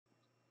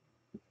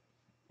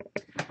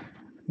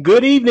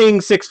Good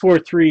evening,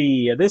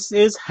 643. This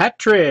is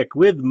HatTrick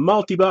with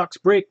multi-box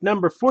break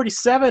number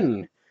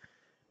 47.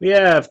 We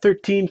have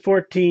 13,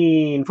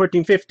 14,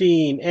 14,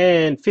 15,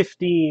 and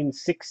 15,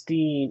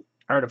 16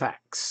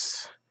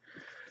 artifacts.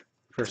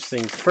 First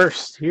things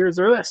first, here's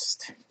our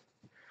list.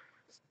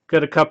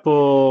 Got a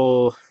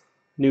couple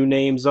new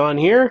names on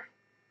here.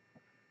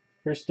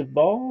 First of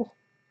all,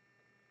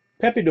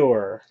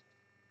 Pepidor.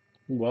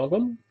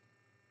 Welcome.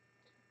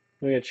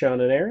 We got Sean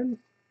and Aaron.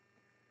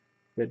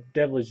 We got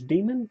Devilish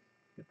Demon.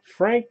 We got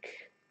Frank.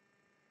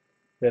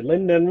 Got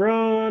Linda and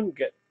Ron,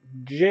 got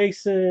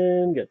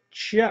Jason, got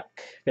Chuck,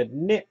 got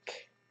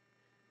Nick,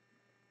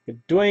 got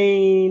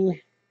Dwayne,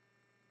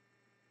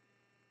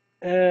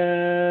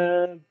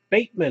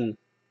 Bateman.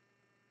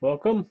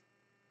 Welcome.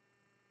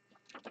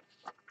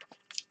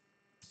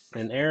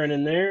 And Aaron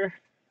in there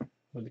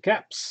with the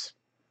caps.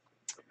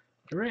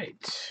 All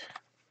right.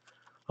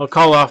 I'll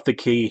call off the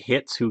key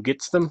hits who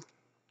gets them.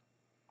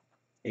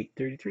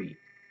 833.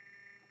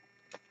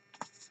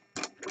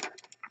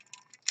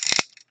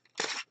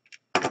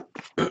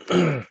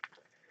 I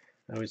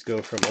always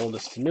go from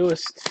oldest to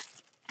newest.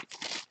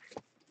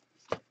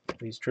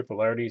 These triple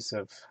arties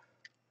have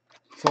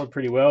sold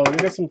pretty well. We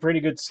got some pretty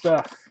good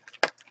stuff.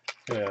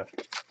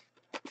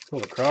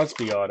 Sold a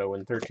Crosby auto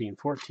in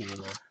 1314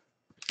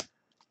 a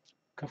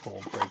couple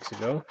of breaks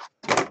ago.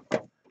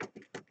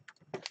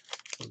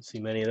 Didn't see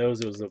many of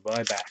those. It was a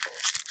buyback.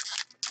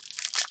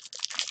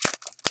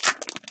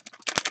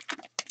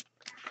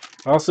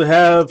 I also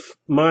have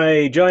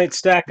my giant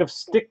stack of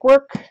stick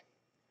work.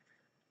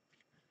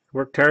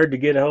 Worked hard to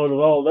get a hold of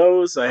all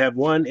those. I have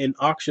one in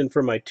auction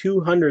for my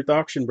 200th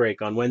auction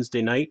break on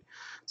Wednesday night.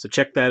 So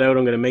check that out.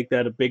 I'm going to make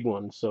that a big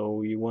one.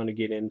 So you want to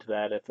get into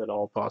that if at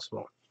all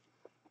possible.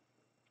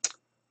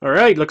 All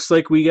right, looks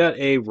like we got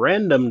a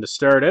random to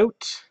start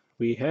out.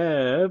 We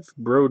have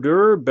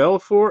Brodeur,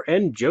 Belfour,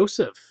 and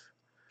Joseph.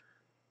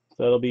 So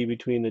that'll be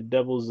between the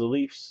Devils, the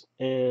Leafs,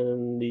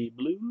 and the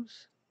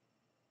Blues.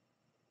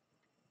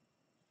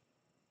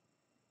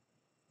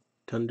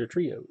 Tundra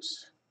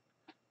Trios.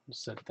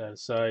 Set that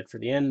aside for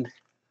the end.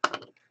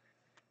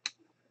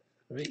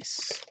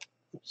 Race.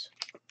 Oops.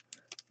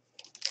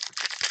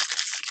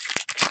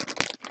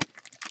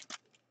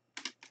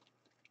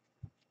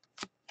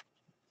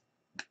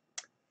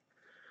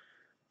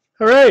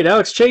 All right,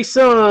 Alex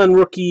Chason,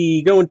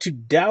 rookie, going to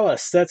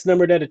Dallas. That's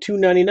numbered at a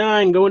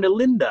 299, going to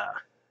Linda.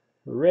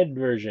 Red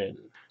version.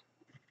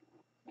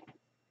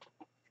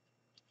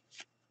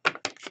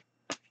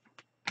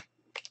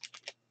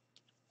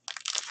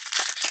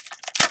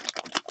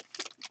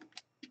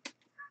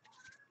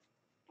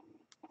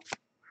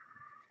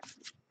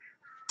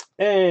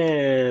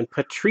 And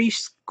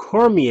Patrice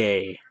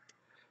Cormier. I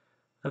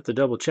have to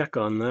double check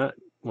on that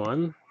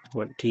one.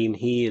 What team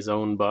he is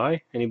owned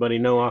by. Anybody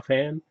know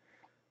offhand?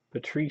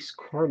 Patrice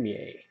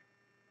Cormier.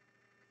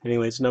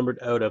 Anyway, it's numbered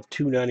out of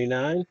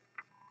 299.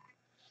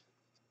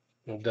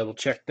 I'll double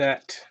check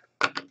that.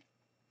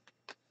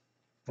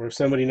 Or if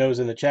somebody knows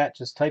in the chat,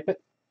 just type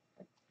it.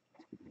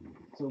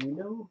 So we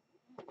know.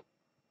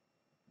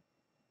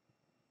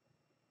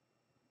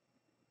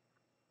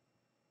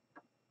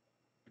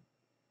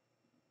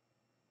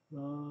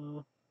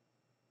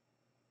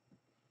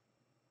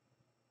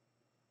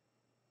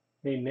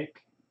 Hey,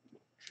 Nick.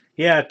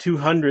 Yeah,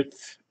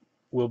 200th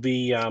will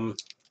be,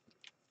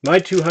 my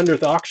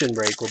 200th auction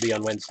break will be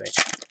on Wednesday.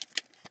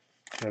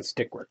 That's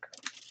stick work.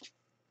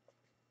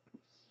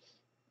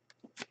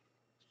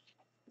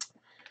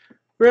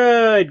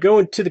 Right,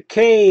 going to the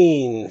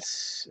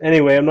Canes.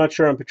 Anyway, I'm not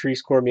sure on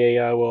Patrice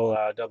Cormier. I will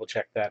double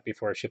check that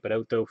before I ship it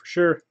out, though, for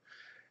sure.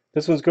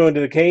 This one's going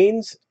to the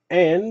Canes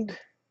and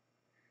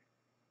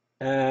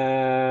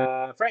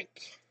Frank.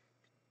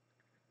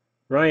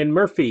 Ryan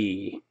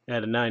Murphy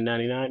at a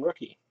 $9.99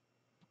 rookie.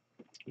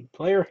 Good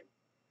player.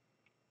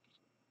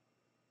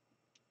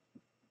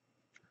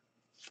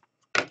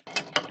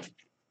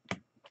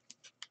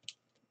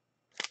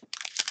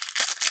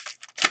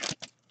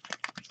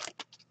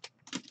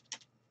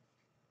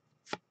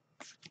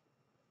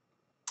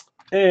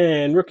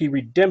 And rookie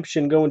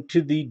redemption going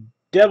to the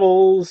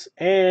Devils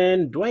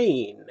and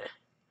Dwayne.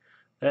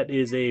 That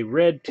is a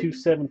red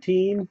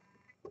 217.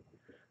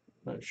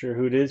 Not sure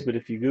who it is, but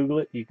if you Google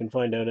it, you can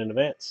find out in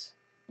advance.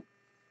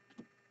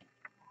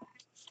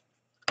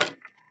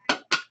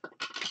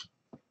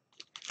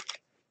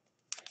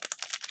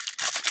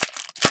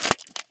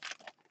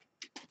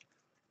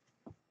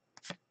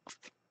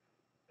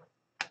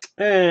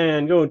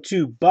 And going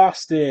to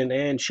Boston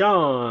and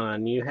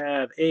Sean, you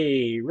have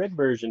a red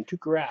version,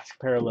 Tuukka Rask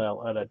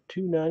parallel at a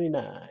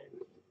 $2.99.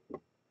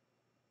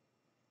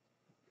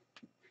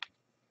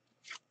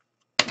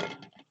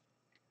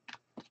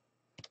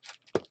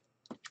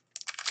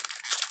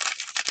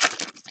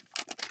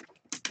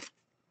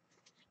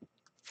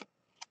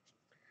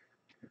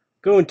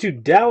 Going to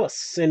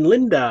Dallas and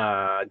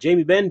Linda,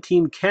 Jamie Benn,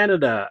 Team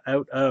Canada,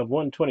 out of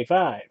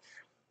 125.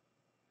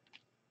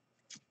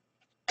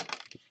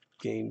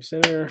 Game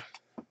center.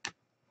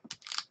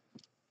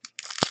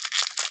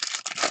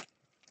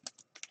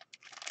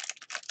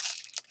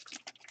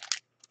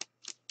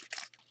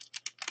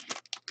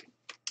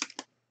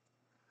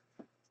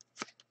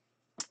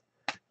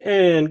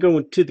 And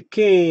going to the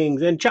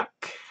Kings and Chuck.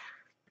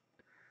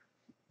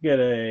 Got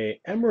a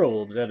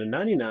Emerald at a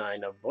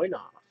 99 of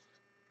Voinoff.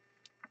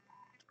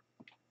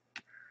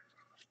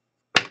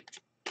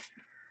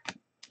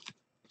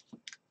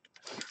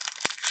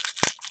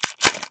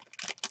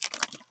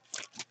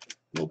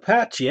 No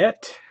patch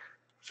yet.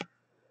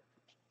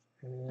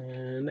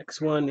 And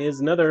next one is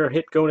another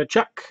hit going to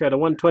Chuck at a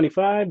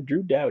 125,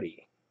 Drew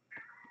Doughty.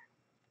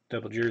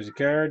 Double jersey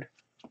card.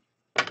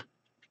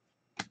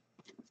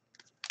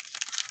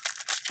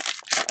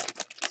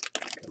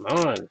 Come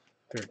on,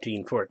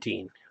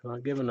 13-14.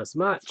 Not giving us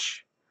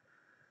much.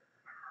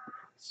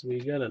 So we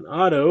got an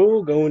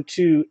auto going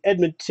to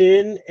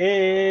Edmonton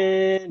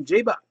and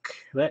J-Buck.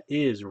 That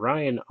is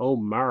Ryan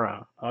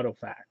O'Mara,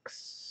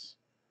 Autofax.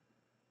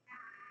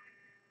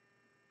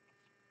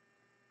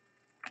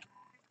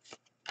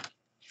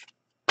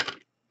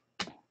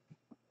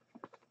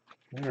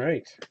 All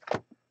right.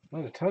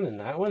 Not a ton in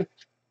that one.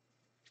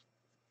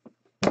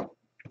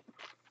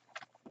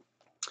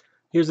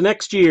 Here's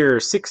next year,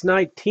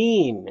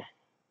 619.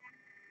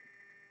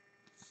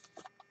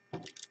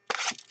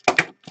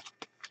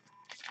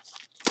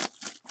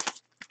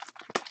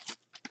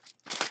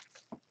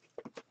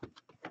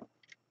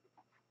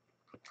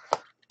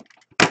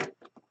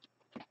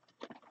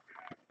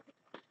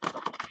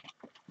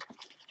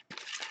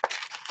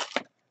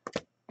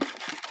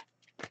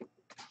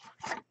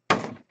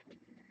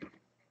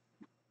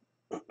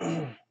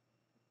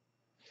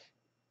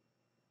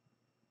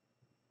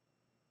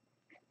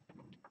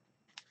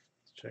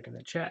 Checking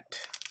the chat.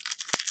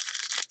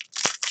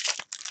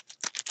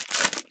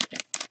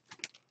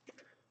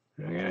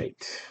 All right,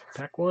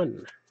 pack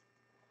one.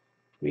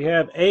 We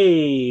have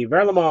a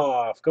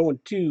Varlamov going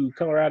to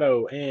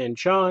Colorado and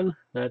Sean.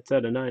 That's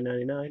at a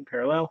 9.99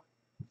 parallel.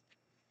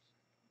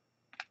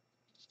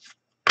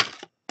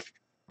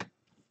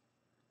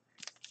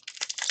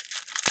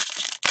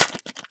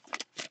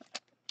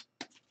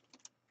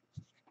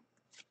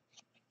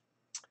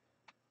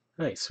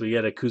 Nice. We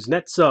got a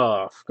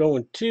Kuznetsov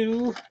going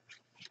to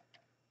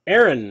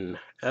Aaron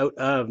out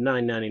of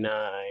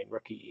 9.99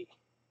 rookie.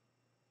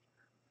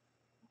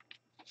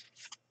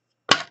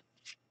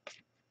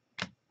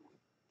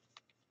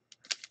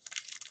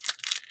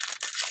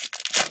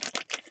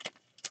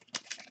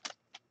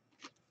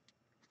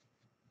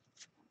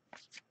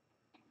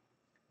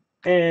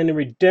 And a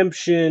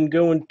redemption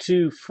going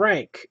to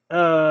Frank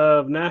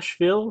of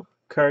Nashville,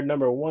 card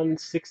number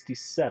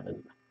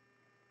 167.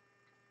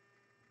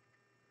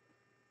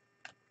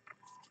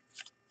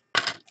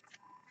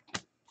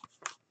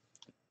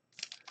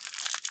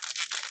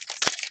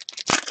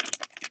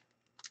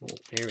 Oh,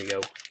 here we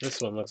go.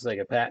 This one looks like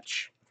a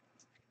patch.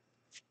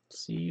 Let's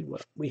see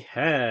what we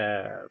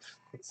have.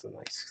 That's a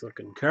nice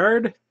looking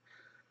card.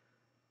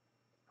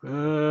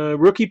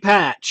 Rookie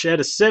patch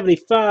at a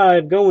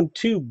 75 going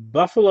to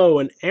Buffalo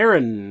and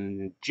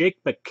Aaron.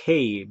 Jake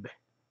McCabe.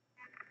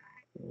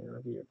 Yeah, look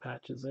at your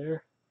patches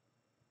there.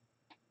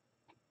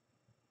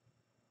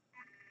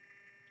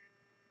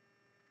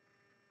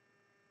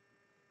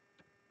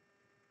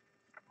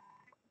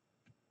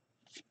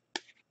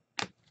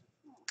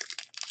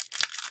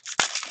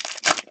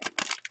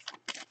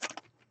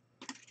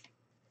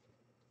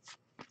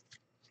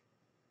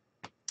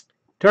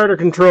 Tartar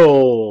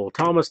Control.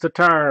 Thomas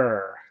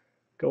Tatar.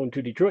 Going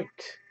to Detroit.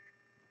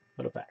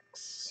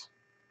 Autofax.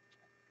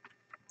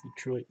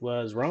 Detroit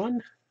was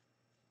Ron.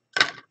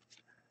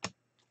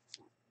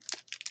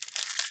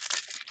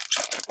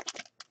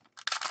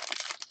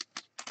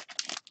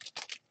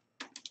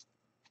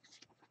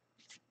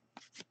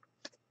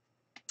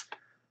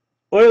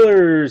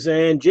 Oilers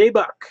and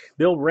J-Buck.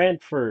 Bill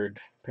Ranford.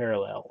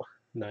 Parallel.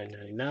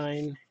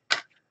 9.99.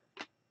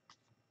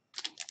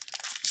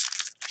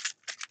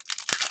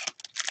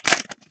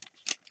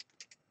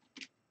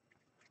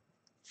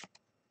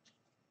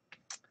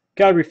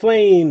 Calgary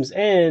Flames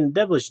and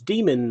Devilish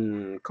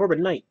Demon.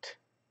 Corbin Knight.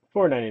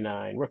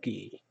 4.99.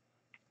 Rookie.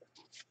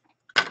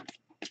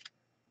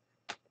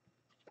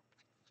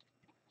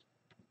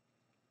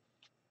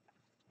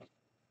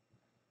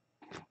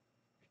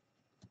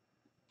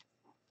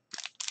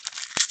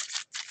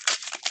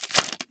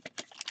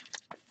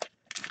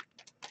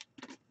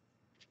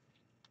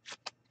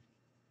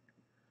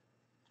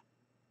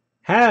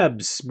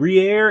 Habs,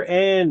 Briere,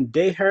 and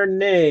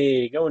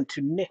Desharnais going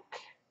to Nick.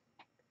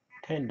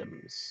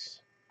 Tandems.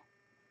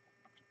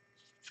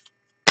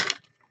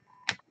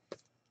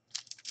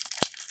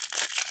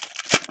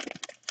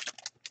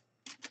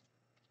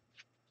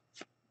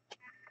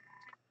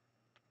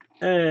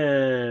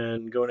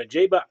 And going to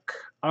J-Buck,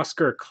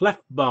 Oscar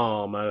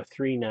Clefbaum out of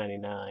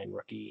 3.99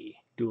 rookie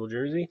dual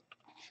jersey.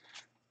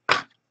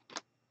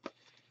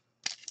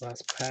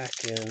 Last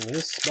pack in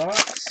this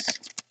box.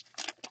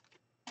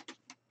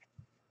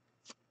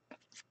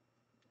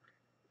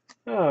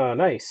 Oh,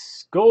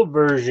 nice. Gold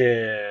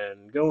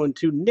version going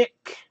to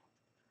Nick.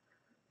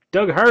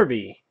 Doug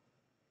Harvey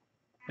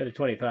out of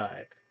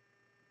 25.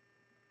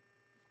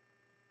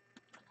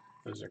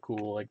 Those are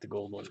cool, like the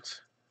gold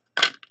ones.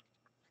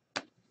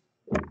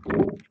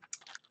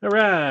 All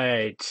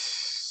right.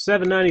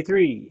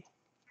 $7.93.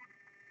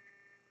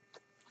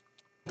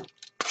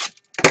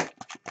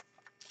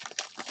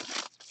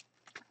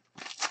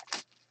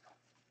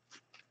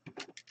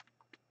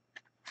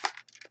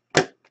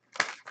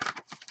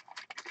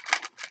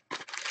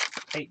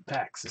 Eight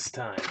packs this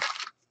time.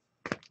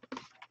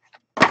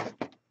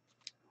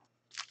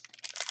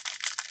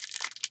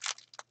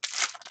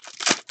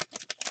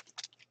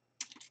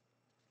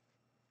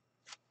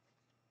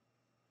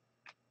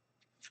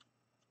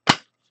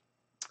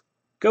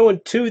 Going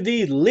to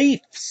the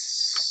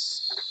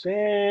Leafs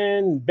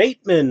and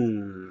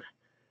Bateman.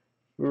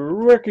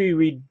 Rookie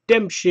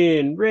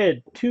Redemption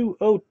Red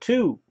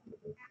 202.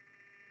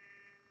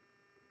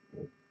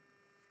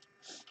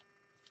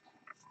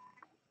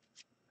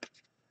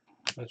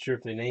 Not sure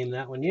if they named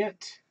that one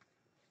yet.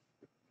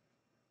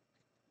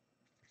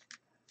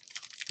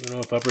 I don't know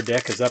if Upper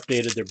Deck has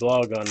updated their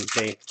blog on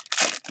they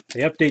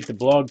update the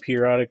blog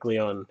periodically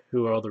on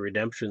who all the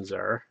redemptions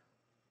are.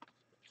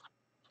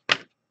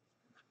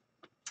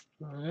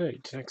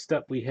 Alright, next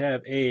up we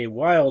have a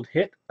wild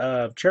hit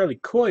of Charlie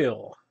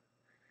Coyle.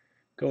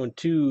 Going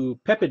to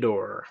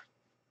Pepidor.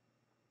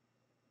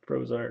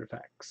 Frozen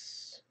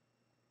Artifacts.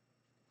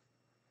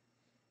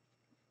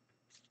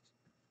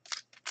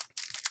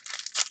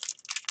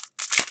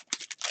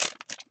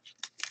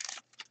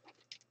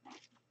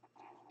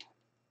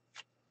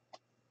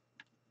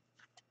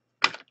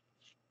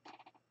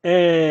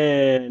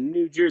 And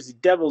New Jersey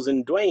Devils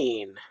and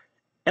Dwayne.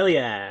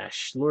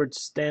 Eliash, Lord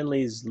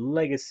Stanley's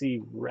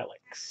Legacy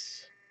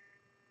Relics.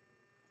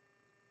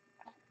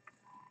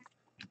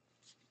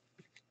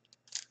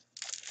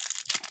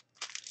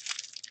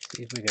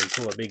 See if we can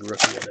pull a big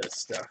rookie of this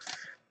stuff.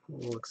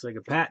 Looks like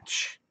a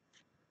patch.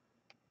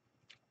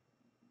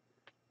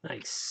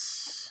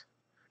 Nice.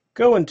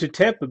 Going to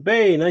Tampa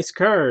Bay. Nice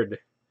card.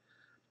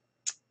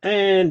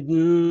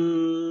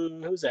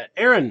 And who's that?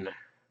 Aaron.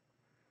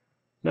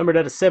 Numbered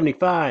out of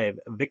 75.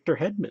 Victor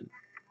Hedman.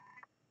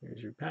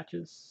 There's your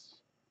patches.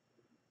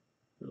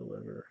 We'll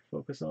ever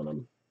focus on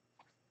them.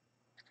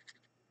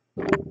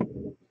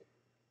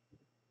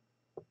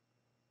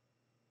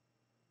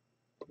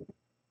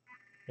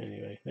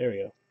 Anyway, there we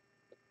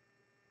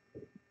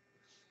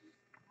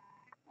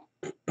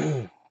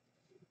go.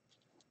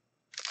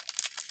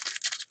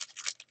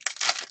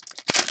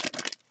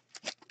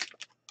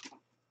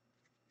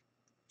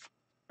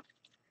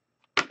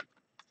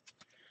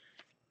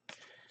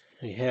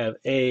 We have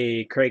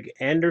a Craig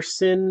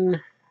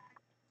Anderson,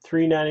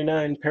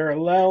 $3.99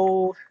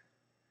 parallel.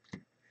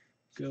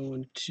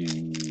 Going to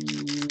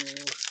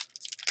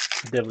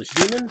Devilish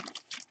Demon.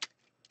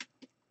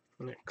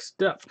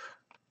 Next up,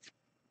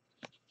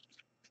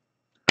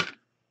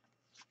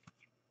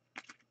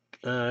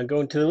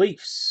 going to the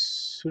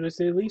Leafs. Who did I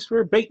say the Leafs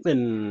were?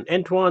 Bateman,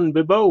 Antoine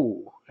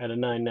Bibeau at a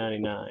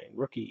 $9.99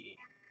 rookie.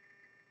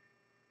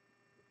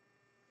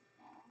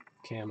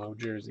 Camo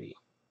jersey.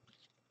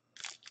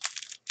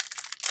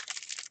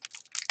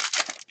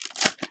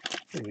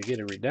 And we get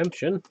a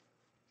redemption.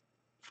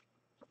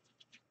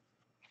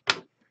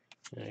 I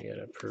got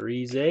a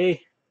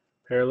Parise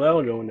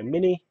parallel going to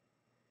Mini.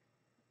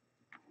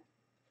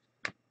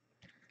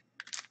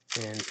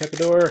 And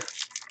Pepidor.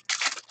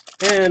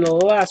 And the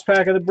last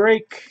pack of the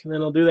break. And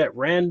then I'll do that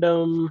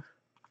random.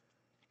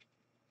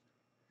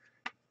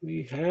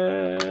 We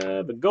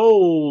have a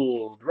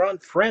gold. Ron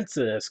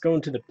Francis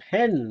going to the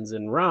Pens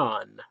and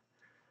Ron.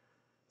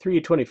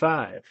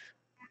 3/25.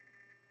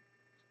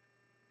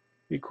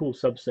 Be a cool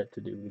subset to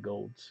do, the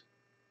golds.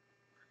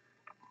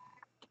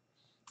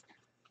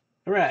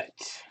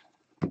 Alright.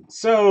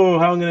 So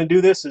how I'm going to do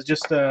this is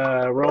just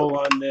roll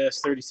on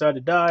this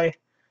 30-sided die.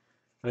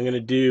 I'm going to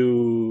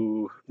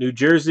do New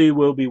Jersey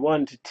will be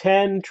 1 to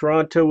 10,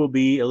 Toronto will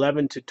be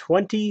 11 to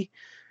 20,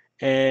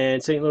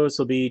 and St. Louis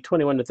will be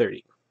 21 to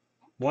 30.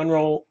 One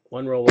roll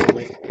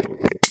only.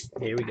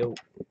 Here we go.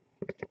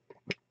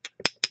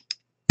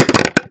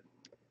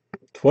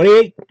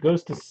 28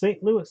 goes to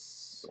St.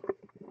 Louis.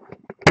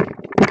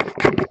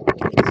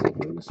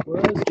 St. Louis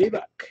was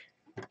J-Buck.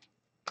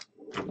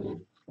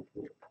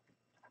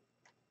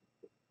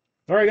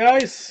 Alright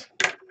guys,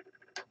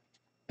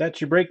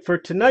 that's your break for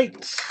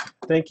tonight.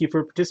 Thank you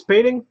for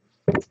participating.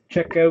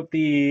 Check out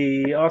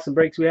the awesome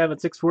breaks we have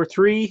at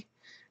 643.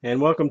 And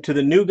welcome to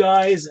the new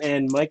guys,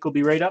 and Mike will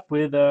be right up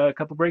with a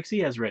couple breaks he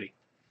has ready.